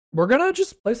we're gonna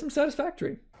just play some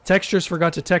Satisfactory. Textures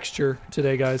forgot to texture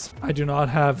today, guys. I do not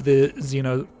have the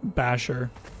Xeno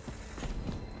Basher.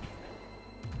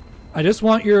 I just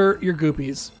want your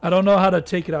goopies. I don't know how to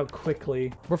take it out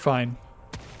quickly. We're fine.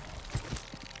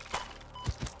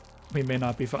 We may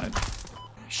not be fine.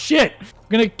 Shit! I'm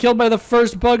gonna get killed by the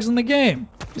first bugs in the game.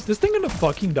 Is this thing gonna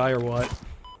fucking die or what?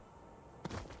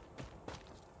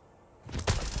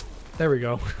 There we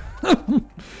go.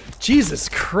 Jesus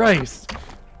Christ.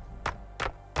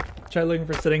 Try looking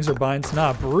for settings or binds.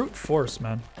 Nah, brute force,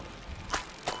 man.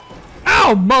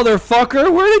 Ow,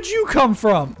 motherfucker! Where did you come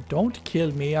from? Don't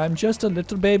kill me. I'm just a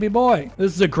little baby boy.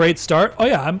 This is a great start. Oh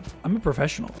yeah, I'm a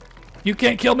professional. You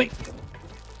can't kill me.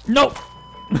 Nope.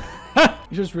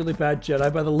 You're just really bad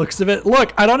Jedi by the looks of it.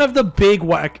 Look, I don't have the big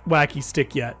wacky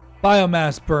stick yet.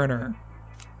 Biomass burner.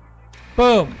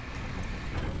 Boom.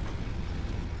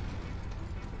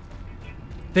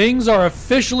 Things are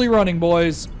officially running,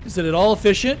 boys. Is it at all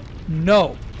efficient?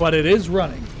 No, but it is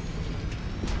running.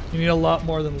 You need a lot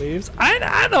more than leaves.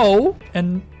 I know.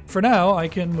 And for now, I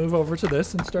can move over to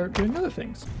this and start doing other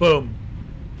things. Boom.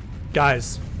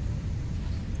 Guys.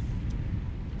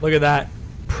 Look at that.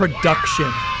 Production.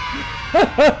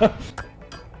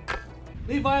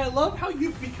 Levi, I love how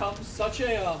you've become such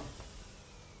a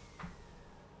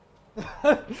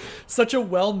such a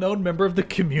well-known member of the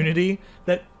community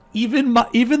that even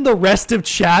the rest of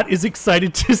chat is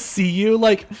excited to see you,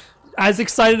 like as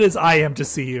excited as I am to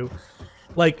see you.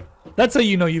 Like, that's how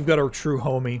you know you've got a true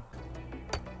homie.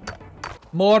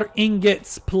 More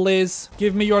ingots, please.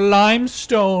 Give me your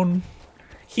limestone,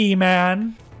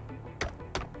 He-Man.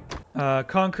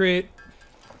 Concrete.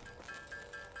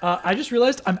 I just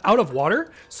realized I'm out of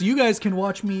water, so you guys can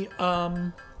watch me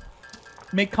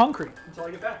make concrete until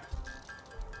I get back.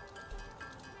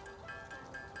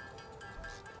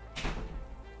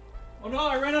 Oh no,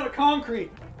 I ran out of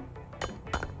concrete.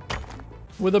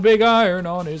 With a big iron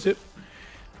on his hip.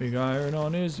 Big iron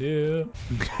on his hip.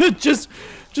 just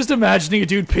imagining a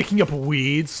dude picking up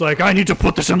weeds, like, I need to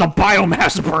put this in the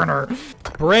biomass burner.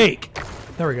 Break.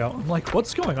 There we go. I'm like,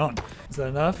 what's going on? Is that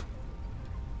enough?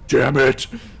 Damn it.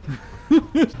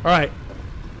 Alright.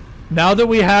 Now that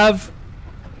we have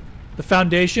the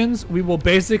foundations, we will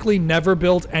basically never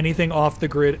build anything off the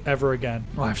grid ever again.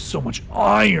 Oh, I have so much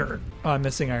iron. Oh, I'm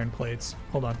missing iron plates.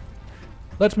 Hold on.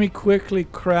 Let me quickly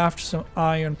craft some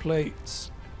iron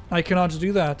plates. I cannot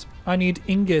do that. I need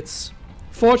ingots.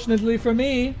 Fortunately for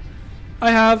me,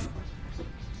 I have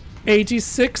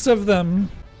 86 of them.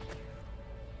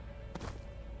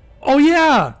 Oh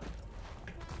yeah!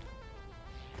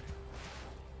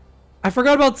 I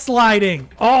forgot about sliding.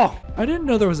 Oh, I didn't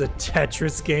know there was a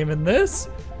Tetris game in this.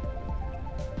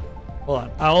 Hold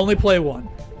on, I'll only play one.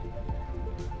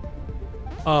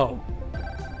 Oh,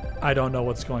 I don't know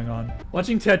what's going on.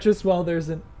 Watching Tetris while there's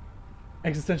an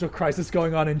existential crisis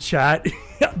going on in chat.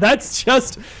 that's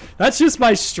just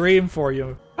my stream for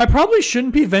you. I probably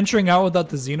shouldn't be venturing out without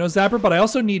the Xeno Zapper, but I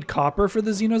also need copper for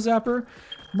the Xeno Zapper.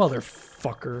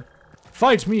 Motherfucker.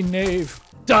 Fight me, knave.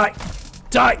 Die.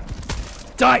 Die.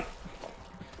 Die.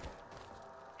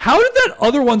 How did that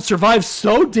other one survive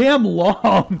so damn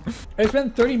long? I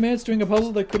spent 30 minutes doing a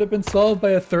puzzle that could have been solved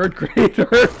by a third grader.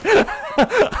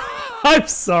 I'm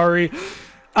sorry.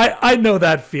 I know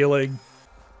that feeling.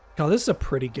 God, this is a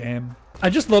pretty game. I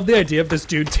just love the idea of this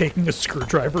dude taking a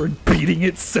screwdriver and beating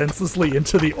it senselessly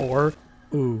into the ore.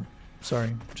 Ooh,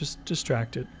 sorry. Just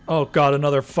distracted. Oh god,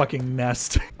 another fucking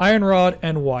nest. Iron rod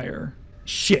and wire.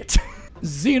 Shit.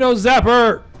 Xeno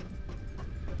Zapper!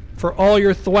 For all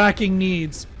your thwacking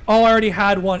needs. Oh, I already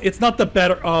had one. It's not the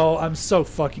better. Oh, I'm so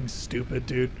fucking stupid,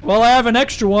 dude. Well, I have an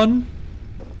extra one.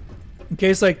 In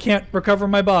case I can't recover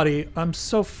my body. I'm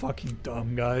so fucking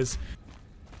dumb, guys.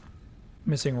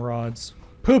 Missing rods.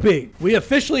 Poopy. We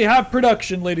officially have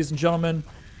production, ladies and gentlemen.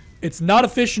 It's not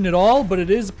efficient at all, but it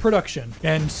is production.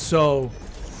 And so,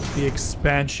 the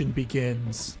expansion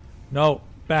begins. No,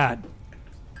 bad.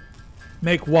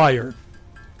 Make wire.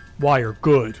 Wire,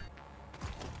 good.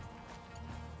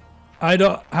 I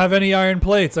don't have any iron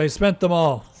plates. I spent them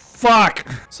all. Fuck!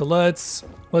 So let's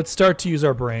start to use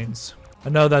our brains. I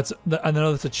know that's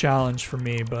a challenge for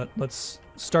me, but let's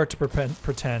start to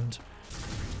pretend.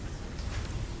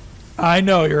 I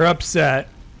know you're upset.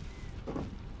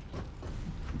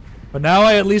 But now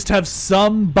I at least have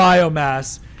some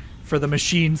biomass for the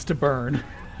machines to burn.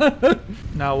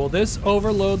 Now, will this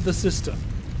overload the system?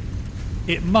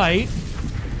 It might.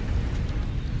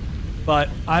 But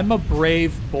I'm a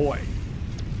brave boy.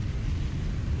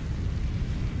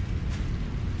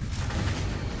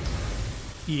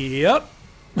 Yep.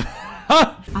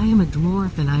 I am a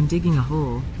dwarf and I'm digging a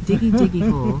hole. Diggy diggy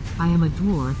hole. I am a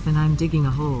dwarf and I'm digging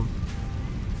a hole.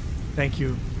 Thank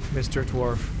you, Mr.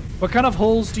 Dwarf. What kind of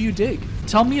holes do you dig?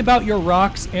 Tell me about your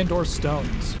rocks and or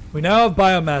stones. We now have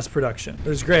biomass production. It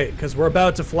was great, because we're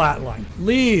about to flatline.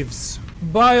 Leaves.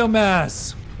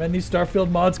 Biomass. Man, these Starfield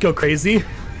mods go crazy.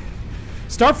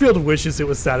 Starfield wishes it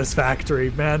was Satisfactory,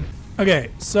 man.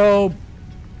 Okay, so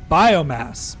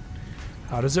biomass.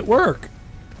 How does it work?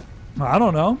 I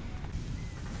don't know.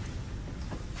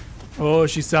 Oh,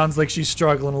 she sounds like she's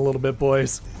struggling a little bit,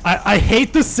 boys. I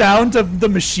hate the sound of the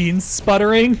machine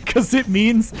sputtering because it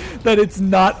means that it's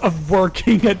not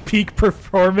working at peak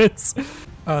performance.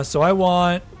 So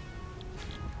I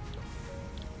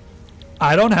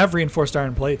don't have reinforced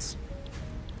iron plates.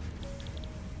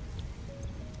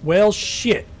 Well,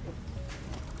 shit.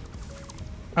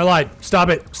 I lied. Stop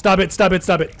it. Stop it. Stop it.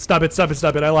 Stop it. Stop it. Stop it.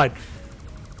 Stop it. I lied.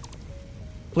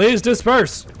 Please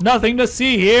disperse. Nothing to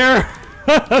see here.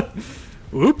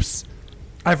 Oops.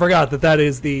 I forgot that that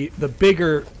is the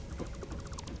bigger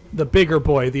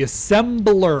boy, the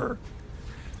assembler.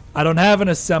 I don't have an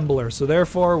assembler, so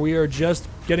therefore we are just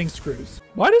getting screws.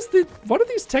 Why do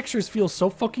these textures feel so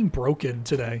fucking broken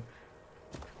today?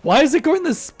 Why is it going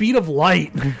the speed of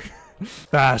light?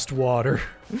 Fast water.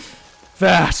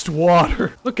 Fast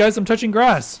water. Look, guys, I'm touching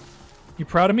grass. You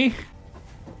proud of me?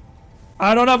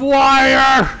 I don't have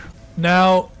wire!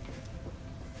 Now,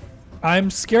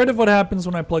 I'm scared of what happens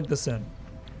when I plug this in.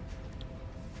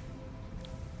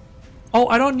 Oh,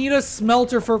 I don't need a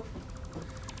smelter for...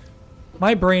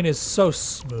 My brain is so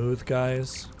smooth,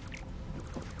 guys.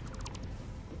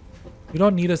 You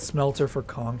don't need a smelter for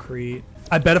concrete.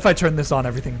 I bet if I turn this on,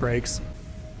 everything breaks.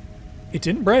 It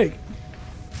didn't break.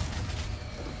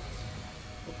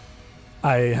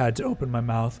 I had to open my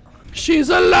mouth. She's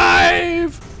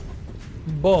alive!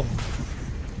 Boom.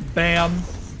 Bam.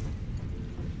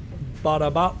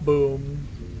 Bada bop boom.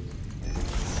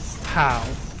 How?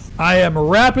 I am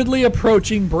rapidly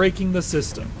approaching breaking the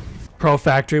system. Pro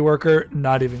factory worker,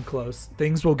 not even close.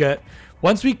 Things will get,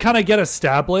 once we kind of get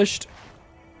established,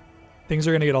 things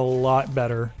are going to get a lot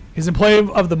better. He's employee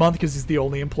of the month because he's the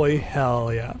only employee.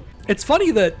 Hell yeah. It's funny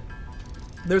that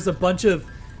there's a bunch of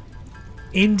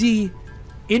indie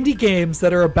games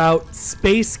that are about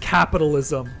space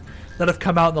capitalism that have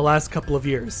come out in the last couple of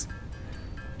years.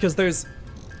 Because there's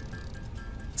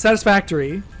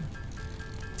Satisfactory,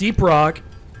 Deep Rock,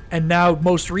 and now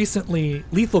most recently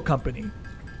Lethal Company.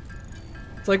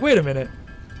 It's like, wait a minute.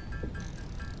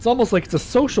 It's almost like it's a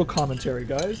social commentary,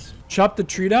 guys. Chop the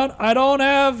tree down? I don't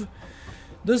have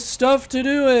the stuff to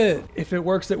do it. If it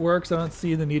works, it works. I don't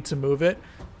see the need to move it.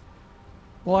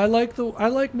 Well, I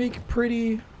like make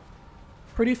pretty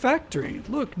factory.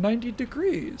 Look, 90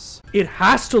 degrees. It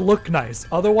has to look nice.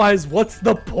 Otherwise, what's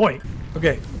the point?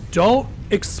 Okay, don't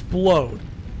explode.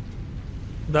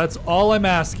 That's all I'm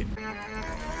asking.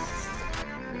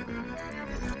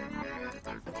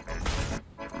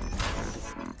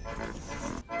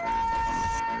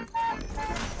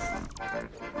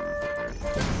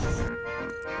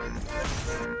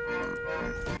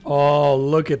 Oh,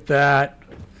 look at that.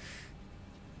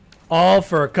 All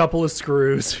for a couple of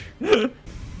screws.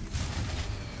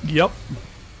 Yep.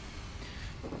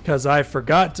 Because I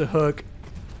forgot to hook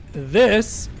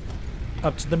this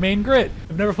up to the main grid.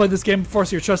 I've never played this game before,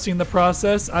 so you're trusting the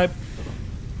process.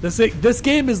 This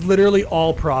game is literally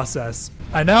all process.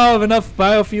 I now have enough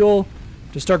biofuel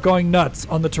to start going nuts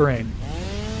on the terrain.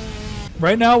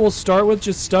 Right now, we'll start with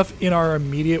just stuff in our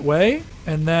immediate way,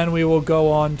 and then we will go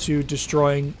on to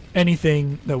destroying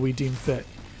anything that we deem fit.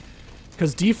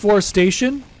 Because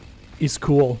deforestation is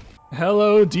cool.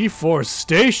 Hello,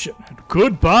 deforestation.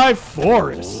 Goodbye,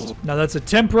 forest. Now, that's a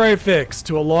temporary fix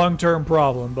to a long-term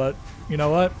problem, but you know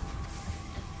what?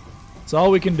 It's all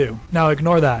we can do. Now,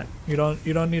 ignore that. You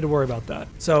don't need to worry about that.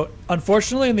 So,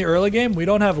 unfortunately, in the early game, we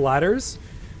don't have ladders.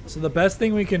 So the best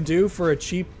thing we can do for a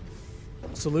cheap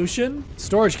solution,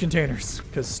 storage containers.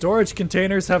 Because storage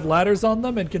containers have ladders on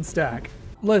them and can stack.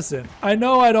 Listen, I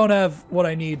know I don't have what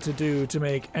I need to do to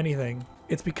make anything.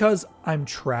 It's because I'm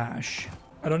trash.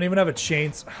 I don't even have a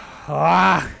chainsaw.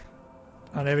 I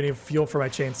don't have any fuel for my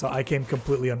chainsaw. I came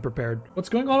completely unprepared. What's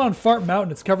going on Fart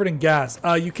Mountain? It's covered in gas.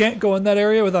 You can't go in that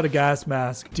area without a gas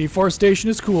mask. Deforestation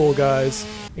is cool, guys.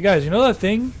 Hey guys, you know that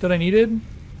thing that I needed?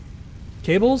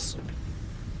 Cables?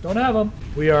 Don't have them.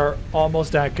 We are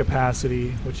almost at capacity,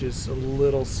 which is a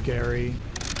little scary.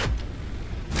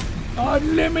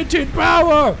 Unlimited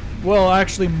power! Well,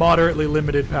 actually moderately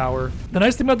limited power. The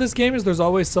nice thing about this game is there's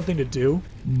always something to do.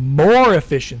 More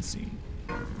efficiency.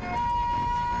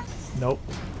 Nope.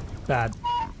 Bad.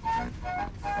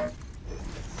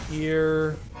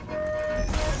 Here.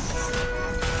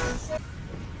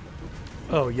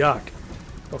 Oh, yuck.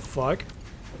 The fuck?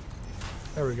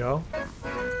 There we go.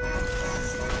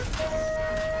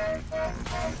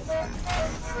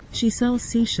 She sells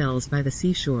seashells by the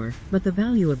seashore, but the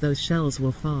value of those shells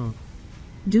will fall.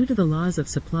 Due to the laws of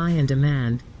supply and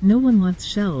demand, no one wants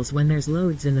shells when there's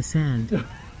loads in the sand.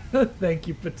 Thank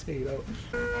you, potato.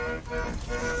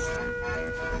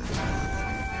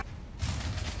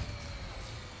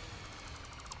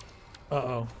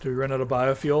 Uh-oh. Do we run out of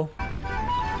biofuel?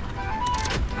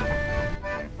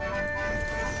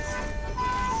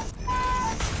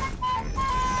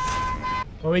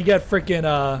 When we get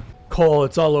freaking coal,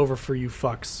 it's all over for you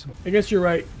fucks. I guess you're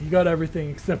right. You got everything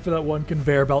except for that one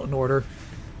conveyor belt in order.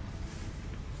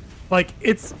 Like,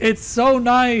 it's so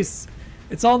nice.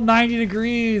 It's all 90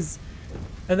 degrees.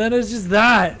 And then it's just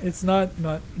that. It's not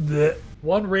bleh.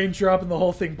 One raindrop and the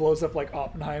whole thing blows up like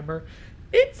Oppenheimer.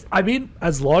 I mean,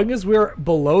 as long as we're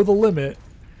below the limit,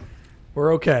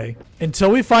 we're okay.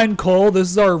 Until we find coal,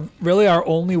 this is really our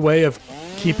only way of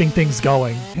keeping things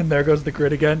going. And there goes the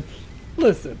grid again.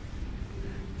 Listen,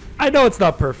 I know it's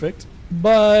not perfect,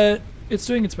 but it's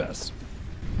doing its best.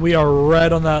 We are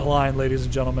right on that line, ladies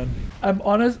and gentlemen. I've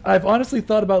honestly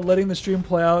thought about letting the stream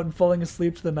play out and falling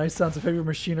asleep to the nice sounds of heavy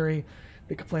machinery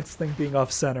that complains this thing being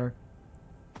off center.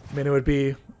 I mean, it would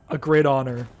be a great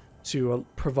honor to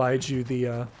provide you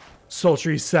the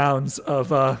sultry sounds of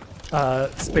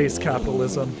space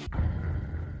capitalism.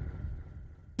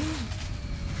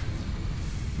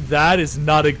 That is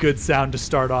not a good sound to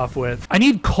start off with. I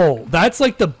need coal. That's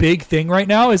like the big thing right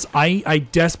now is I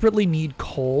desperately need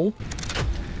coal.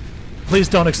 Please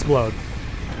don't explode.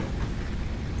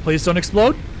 Please don't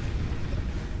explode.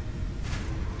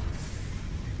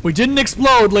 We didn't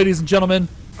explode, ladies and gentlemen.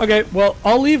 Okay, well,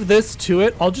 I'll leave this to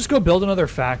it. I'll just go build another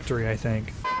factory, I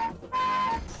think.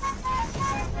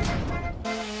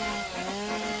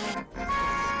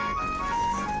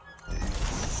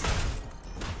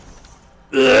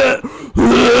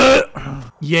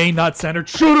 Yay, not centered.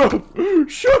 Shut up!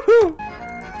 Shut up!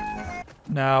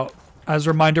 Now, as a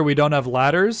reminder, we don't have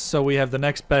ladders, so we have the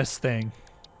next best thing.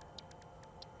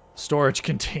 Storage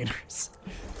containers.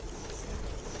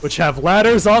 Which have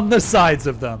ladders on the sides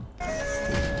of them.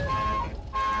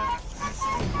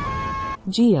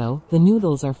 Geo, the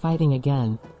noodles are fighting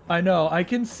again. I know, I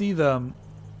can see them.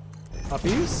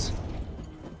 Puppies?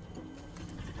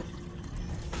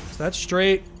 Is that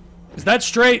straight? Is that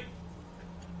straight?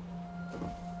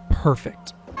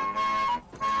 Perfect.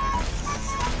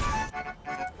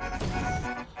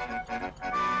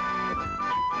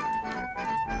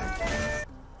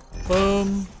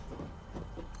 Boom.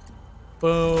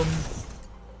 Boom.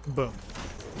 Boom.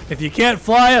 If you can't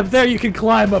fly up there, you can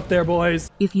climb up there, boys.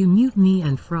 If you mute me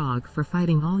and Frog for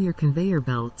fighting, all your conveyor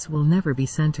belts will never be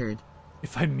centered.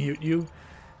 If I mute you?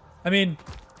 I mean,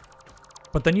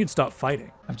 but then you'd stop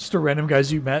fighting. I'm just a random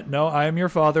guys you met. No, I am your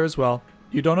father as well.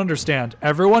 You don't understand.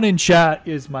 Everyone in chat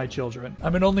is my children.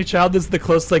 I'm an only child. This is the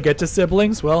closest I get to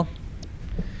siblings. Well,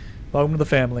 welcome to the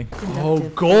family. Oh,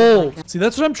 gold. See,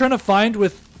 that's what I'm trying to find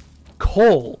with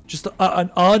coal. Just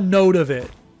a node of it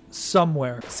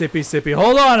somewhere. Sippy, sippy.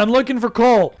 Hold on. I'm looking for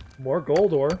coal. More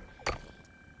gold ore.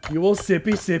 You will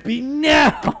sippy, sippy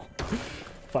now.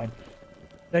 Fine.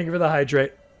 Thank you for the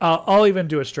hydrate. I'll even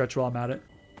do a stretch while I'm at it.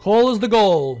 Coal is the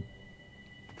goal.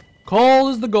 Coal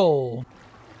is the goal.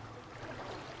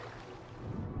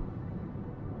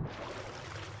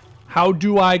 How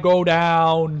do I go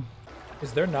down?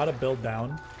 Is there not a build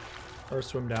down? Or a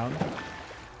swim down?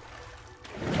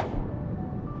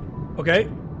 Okay.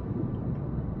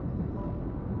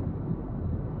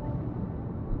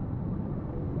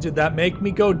 Did that make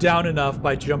me go down enough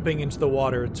by jumping into the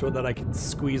water so that I can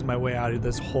squeeze my way out of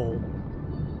this hole?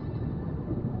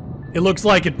 It looks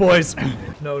like it, boys.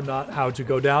 No, not how to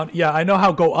go down. Yeah, I know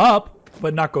how to go up,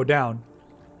 but not go down.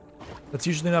 That's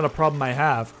usually not a problem I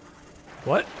have.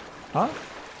 What? Huh?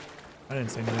 I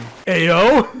didn't say anything.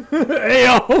 Ayo!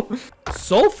 Ayo!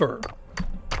 Sulfur.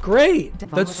 Great.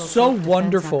 That's so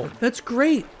wonderful. That's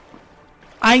great.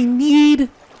 I need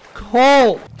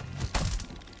coal.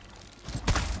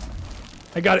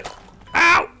 I got it.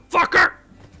 Ow! Fucker!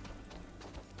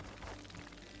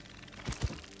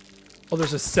 Oh,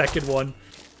 there's a second one.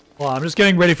 Well, I'm just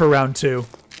getting ready for round 2.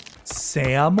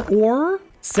 Sam ore?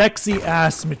 Sexy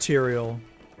ass material.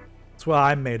 That's what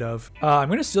I'm made of. I'm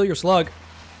gonna steal your slug.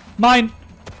 Mine!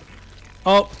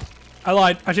 Oh, I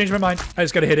lied. I changed my mind. I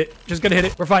just gotta hit it. Just gotta hit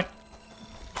it. We're fine.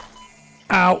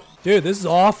 Ow. Dude, this is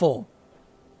awful.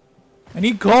 I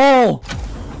need coal!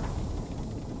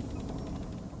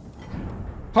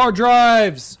 Hard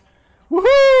drives!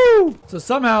 Woohoo! So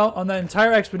somehow, on that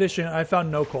entire expedition, I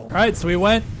found no coal. Alright, so we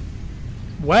went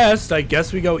west. I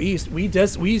guess we go east.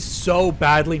 We so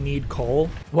badly need coal.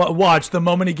 Watch, the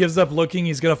moment he gives up looking,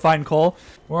 he's gonna find coal.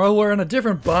 Well, we're in a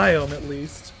different biome at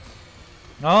least.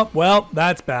 Oh, well,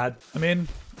 that's bad. I mean,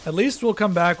 at least we'll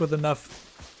come back with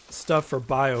enough stuff for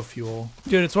biofuel.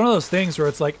 Dude, it's one of those things where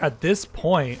it's like, at this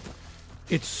point,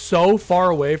 it's so far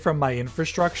away from my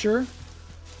infrastructure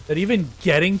that even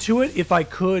getting to it, if I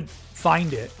could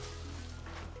find it,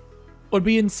 would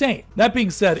be insane. That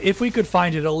being said, if we could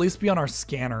find it, it'll at least be on our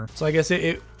scanner. So I guess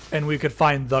and we could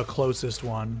find the closest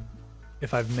one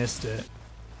if I've missed it.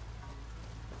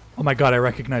 Oh my god, I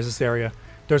recognize this area.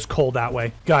 There's coal that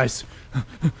way. Guys,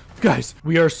 guys,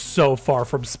 we are so far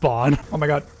from spawn. Oh my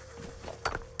god.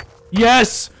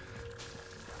 Yes!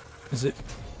 Is it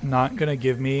not gonna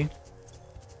give me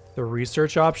the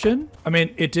research option? I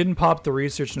mean, it didn't pop the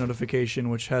research notification,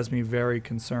 which has me very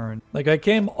concerned. Like, I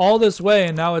came all this way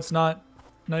and now it's not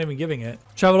even giving it.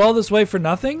 Traveled all this way for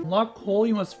nothing? Unlock coal,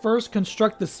 you must first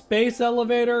construct the space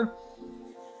elevator.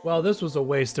 Well, this was a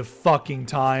waste of fucking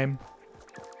time.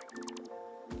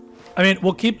 I mean,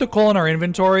 we'll keep the coal in our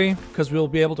inventory because we'll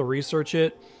be able to research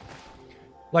it.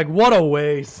 Like, what a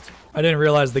waste. I didn't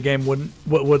realize the game would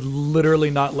literally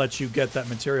not let you get that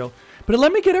material. But it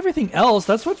let me get everything else.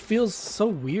 That's what feels so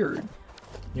weird.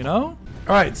 You know?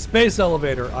 Alright, space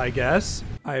elevator, I guess.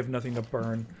 I have nothing to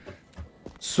burn.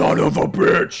 Son of a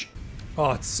bitch!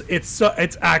 Oh,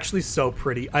 it's actually so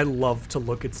pretty. I love to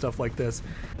look at stuff like this.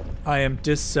 I am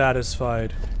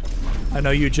dissatisfied. I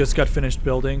know you just got finished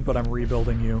building, but I'm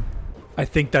rebuilding you. I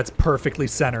think that's perfectly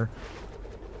center.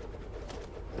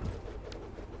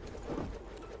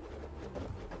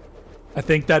 I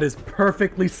think that is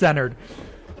perfectly centered.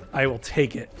 I will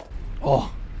take it.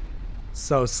 Oh,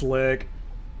 so slick.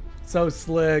 So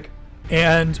slick.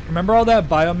 And remember all that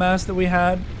biomass that we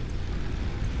had?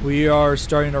 We are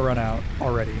starting to run out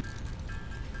already.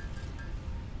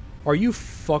 Are you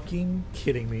fucking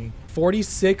kidding me?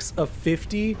 46 of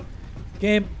 50?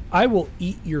 Game, I will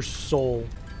eat your soul.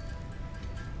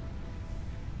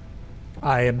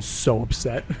 I am so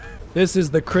upset. This is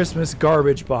the Christmas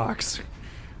garbage box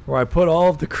where I put all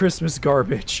of the Christmas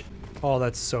garbage. Oh,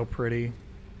 that's so pretty.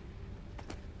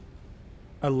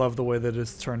 I love the way that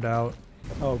it's turned out.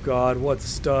 Oh god, what's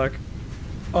stuck?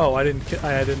 Oh, I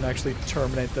didn't actually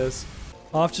terminate this.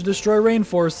 Off to destroy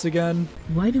rainforests again.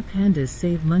 Why do pandas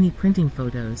save money printing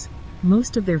photos?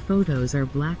 Most of their photos are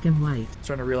black and white. I'm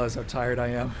trying to realize how tired I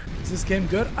am. Is this game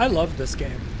good? I love this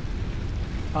game.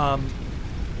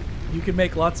 You can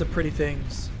make lots of pretty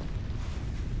things.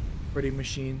 Pretty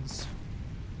machines.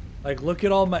 Like, look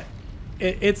at all my...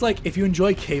 It's like, if you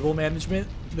enjoy cable management,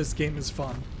 this game is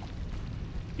fun.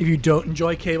 If you don't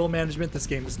enjoy cable management, this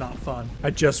game is not fun.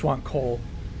 I just want coal.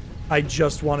 I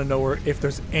just want to know if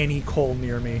there's any coal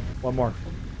near me. One more.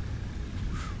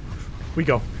 We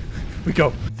go. We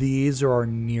go. These are our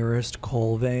nearest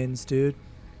coal veins, dude.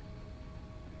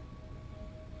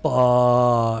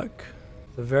 Fuck.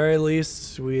 At the very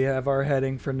least, we have our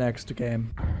heading for next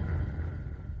game.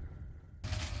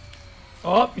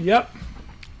 Oh, yep.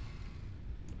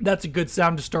 That's a good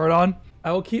sound to start on.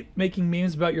 I will keep making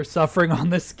memes about your suffering on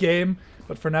this game,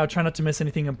 but for now, try not to miss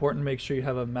anything important. Make sure you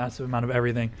have a massive amount of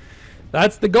everything.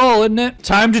 That's the goal, isn't it?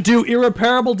 Time to do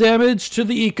irreparable damage to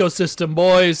the ecosystem,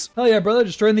 boys. Hell yeah, brother.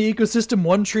 Destroying the ecosystem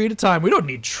one tree at a time. We don't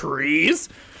need trees.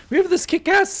 We have this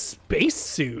kick-ass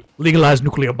spacesuit. Legalize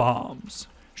nuclear bombs.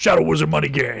 Shadow Wizard Money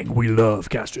Gang. We love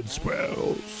casting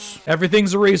spells.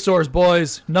 Everything's a resource,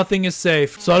 boys. Nothing is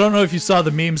safe. So I don't know if you saw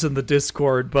the memes in the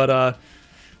Discord, but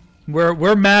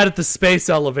we're mad at the space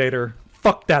elevator.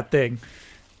 Fuck that thing.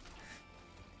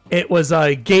 It was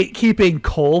gatekeeping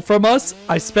coal from us.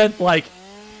 I spent like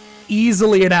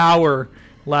easily an hour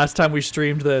last time we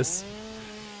streamed this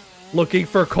looking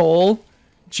for coal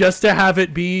just to have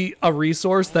it be a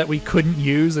resource that we couldn't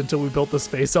use until we built the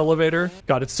space elevator.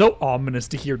 God, it's so ominous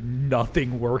to hear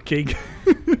nothing working.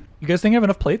 You guys think I have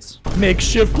enough plates?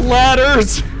 Makeshift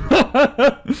ladders!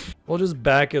 We'll just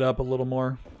back it up a little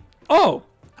more. Oh,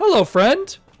 hello,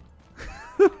 friend.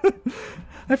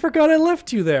 I forgot I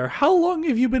left you there. How long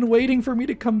have you been waiting for me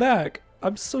to come back?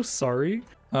 I'm so sorry.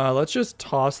 Let's just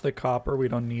toss the copper. We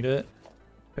don't need it.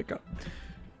 Pick up.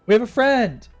 We have a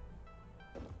friend.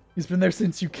 He's been there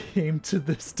since you came to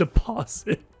this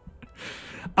deposit.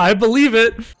 I believe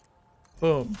it.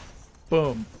 Boom,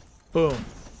 boom, boom,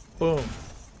 boom,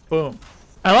 boom.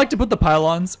 I like to put the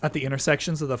pylons at the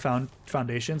intersections of the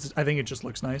foundations. I think it just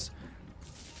looks nice.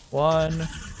 1,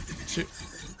 2.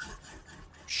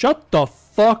 Shut the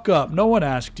fuck up. No one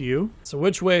asked you. So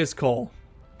which way is coal?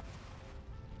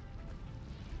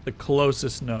 The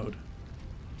closest node.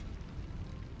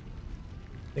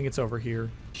 I think it's over here.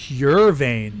 Cure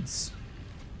veins.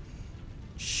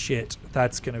 Shit,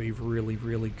 that's gonna be really,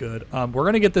 really good. We're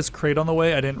gonna get this crate on the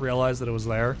way. I didn't realize that it was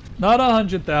there. Not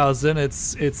 100,000,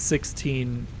 it's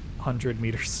 1,600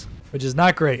 meters, which is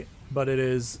not great, but it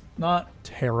is not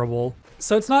terrible.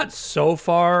 So it's not so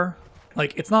far,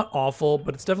 like it's not awful,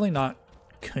 but it's definitely not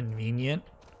convenient.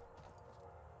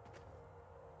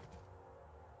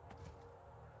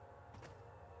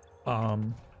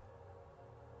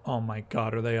 Oh my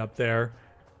God, are they up there?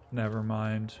 Never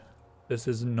mind. This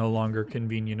is no longer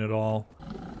convenient at all.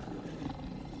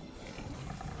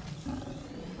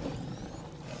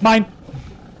 Mine!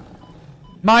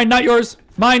 Mine, not yours!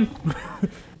 Mine!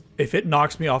 If it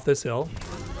knocks me off this hill,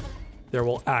 there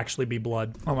will actually be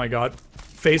blood. Oh my God.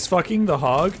 Face fucking the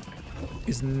hog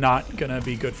is not gonna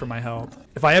be good for my health.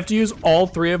 If I have to use all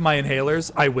 3 of my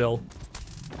inhalers, I will.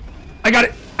 I got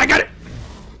it! I got it!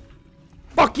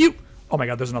 Fuck you! Oh my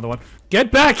God, there's another one.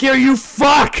 Get back here, you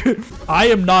fuck! I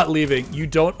am not leaving. You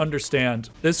don't understand.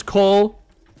 This coal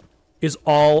is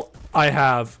all I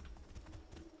have.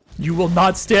 You will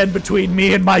not stand between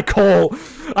me and my coal.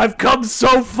 I've come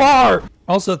so far.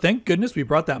 Also, thank goodness we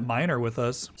brought that miner with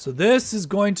us. So this is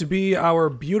going to be our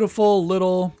beautiful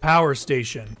little power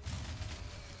station.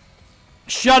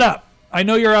 Shut up. I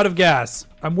know you're out of gas.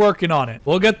 I'm working on it.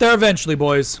 We'll get there eventually,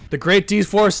 boys. The great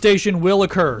deforestation will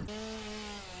occur.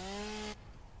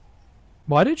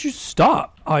 Why did you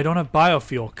stop? Oh, I don't have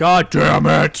biofuel. God damn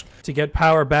it! To get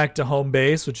power back to home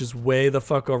base, which is way the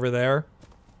fuck over there,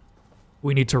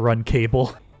 we need to run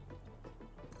cable.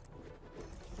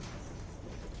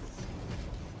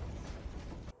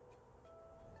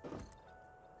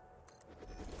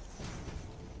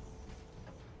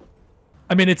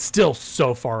 I mean, it's still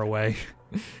so far away.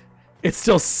 It's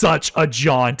still such a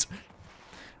jaunt.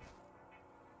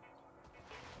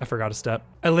 I forgot a step.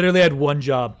 I literally had one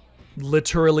job.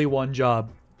 Literally one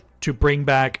job. To bring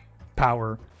back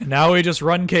power. And now we just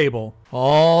run cable.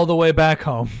 All the way back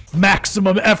home.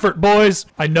 Maximum effort, boys!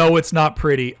 I know it's not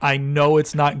pretty. I know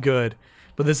it's not good.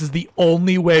 But this is the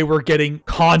only way we're getting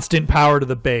constant power to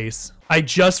the base. I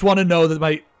just want to know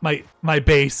that my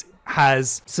base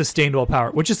has sustainable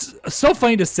power, which is so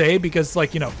funny to say because,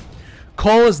 like, you know,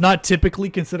 coal is not typically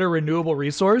considered a renewable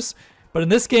resource, but in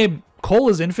this game, coal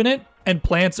is infinite and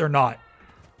plants are not.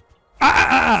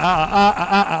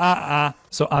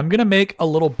 So I'm gonna make a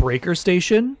little breaker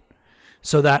station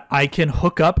so that I can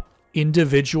hook up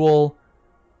individual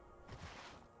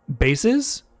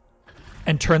bases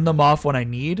and turn them off when I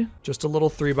need. Just a little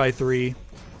 3x3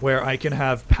 where I can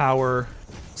have power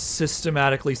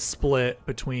systematically split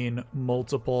between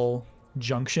multiple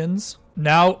junctions.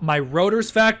 Now my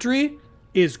rotors factory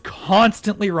is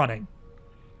constantly running.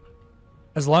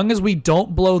 As long as we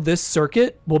don't blow this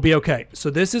circuit, we'll be okay. So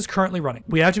this is currently running.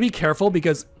 We have to be careful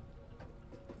because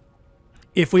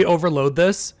if we overload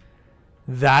this,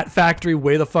 that factory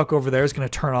way the fuck over there is going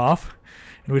to turn off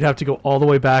and we'd have to go all the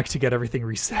way back to get everything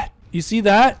reset. You see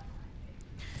that?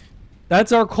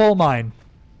 That's our coal mine.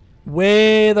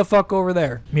 Way the fuck over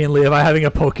there. Me and Leah are having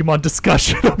a Pokemon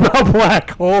discussion about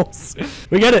black holes.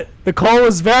 We get it. The coal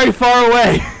is very far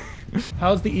away.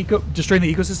 How's the destroying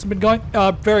the ecosystem been going?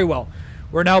 Very well.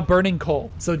 We're now burning coal.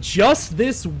 So just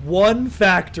this one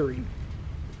factory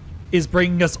is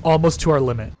bringing us almost to our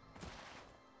limit.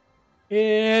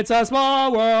 It's a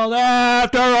small world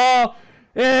after all.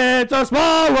 It's a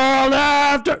small world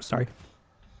after... Sorry.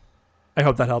 I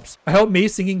hope that helps. I hope me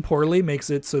singing poorly makes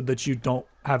it so that you don't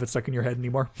have it stuck in your head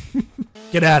anymore.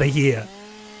 Get out of here.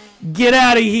 Get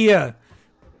out of here.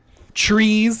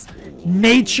 Trees,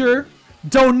 nature,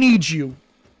 don't need you.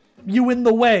 You in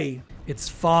the way. It's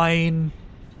fine.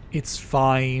 It's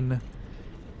fine.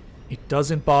 It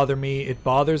doesn't bother me. It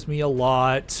bothers me a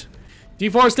lot.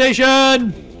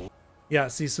 Deforestation! Yeah,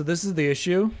 see, so this is the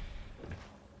issue.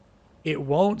 It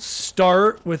won't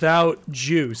start without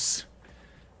juice.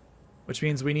 Which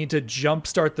means we need to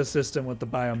jumpstart the system with the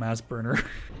biomass burner.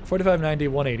 4590,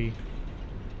 180.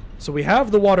 So we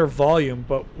have the water volume,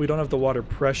 but we don't have the water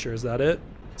pressure. Is that it?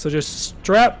 So just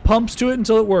strap pumps to it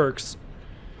until it works.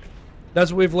 That's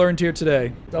what we've learned here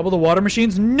today. Double the water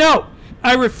machines? No!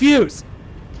 I refuse!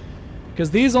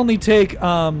 Because these only take 4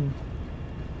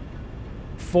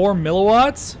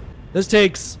 milliwatts. This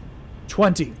takes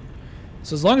 20.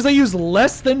 So as long as I use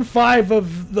less than 5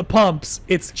 of the pumps,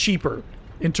 it's cheaper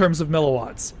in terms of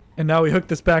milliwatts. And now we hook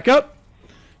this back up.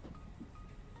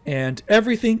 And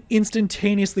everything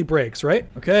instantaneously breaks, right?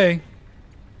 Okay.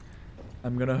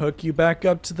 I'm gonna hook you back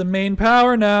up to the main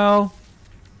power now.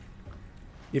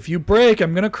 If you break,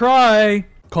 I'm gonna cry.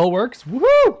 Coal works?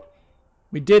 Woohoo!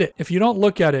 We did it. If you don't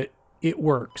look at it, it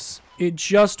works. It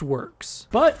just works.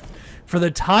 But for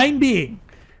the time being,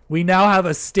 we now have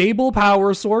a stable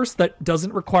power source that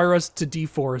doesn't require us to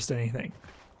deforest anything.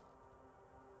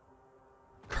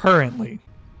 Currently.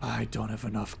 I don't have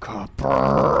enough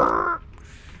copper.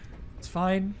 It's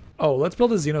fine. Oh, let's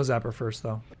build a Xenozapper first,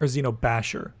 though. Or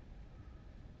Xenobasher.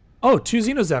 Oh, 2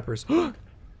 Xenozappers.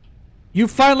 You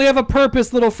finally have a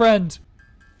purpose, little friend.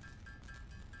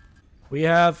 We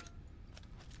have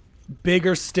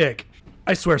bigger stick.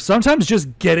 I swear, sometimes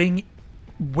just getting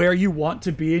where you want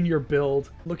to be in your build,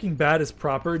 looking bad is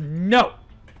proper. No,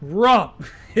 wrong.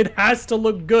 It has to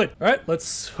look good. All right,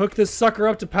 let's hook this sucker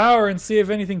up to power and see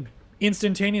if anything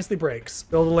instantaneously breaks.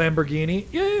 Build a Lamborghini.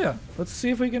 Yeah. Let's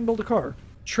see if we can build a car.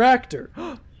 Tractor.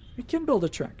 We can build a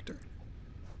tractor.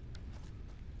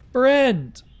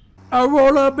 Friend, I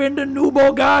roll up in the new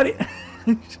Bugatti.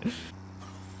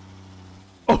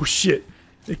 Oh shit,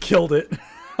 it killed it.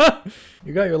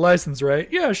 You got your license, right?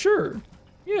 Yeah, sure.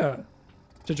 Yeah.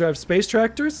 To drive space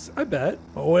tractors? I bet.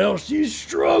 Oh well, she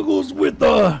struggles with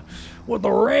the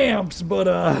ramps, but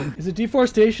is it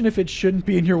deforestation if it shouldn't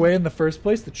be in your way in the first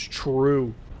place? That's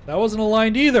true. That wasn't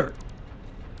aligned either.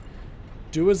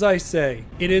 Do as I say.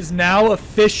 It is now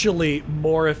officially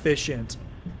more efficient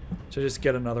to just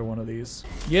get another one of these.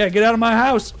 Yeah, get out of my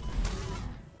house.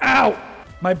 Ow!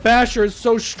 My basher is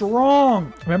so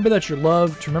strong. Remember that you're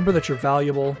loved. Remember that you're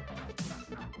valuable.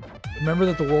 Remember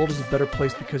that the world is a better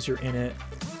place because you're in it.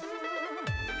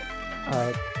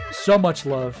 So much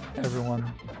love, everyone.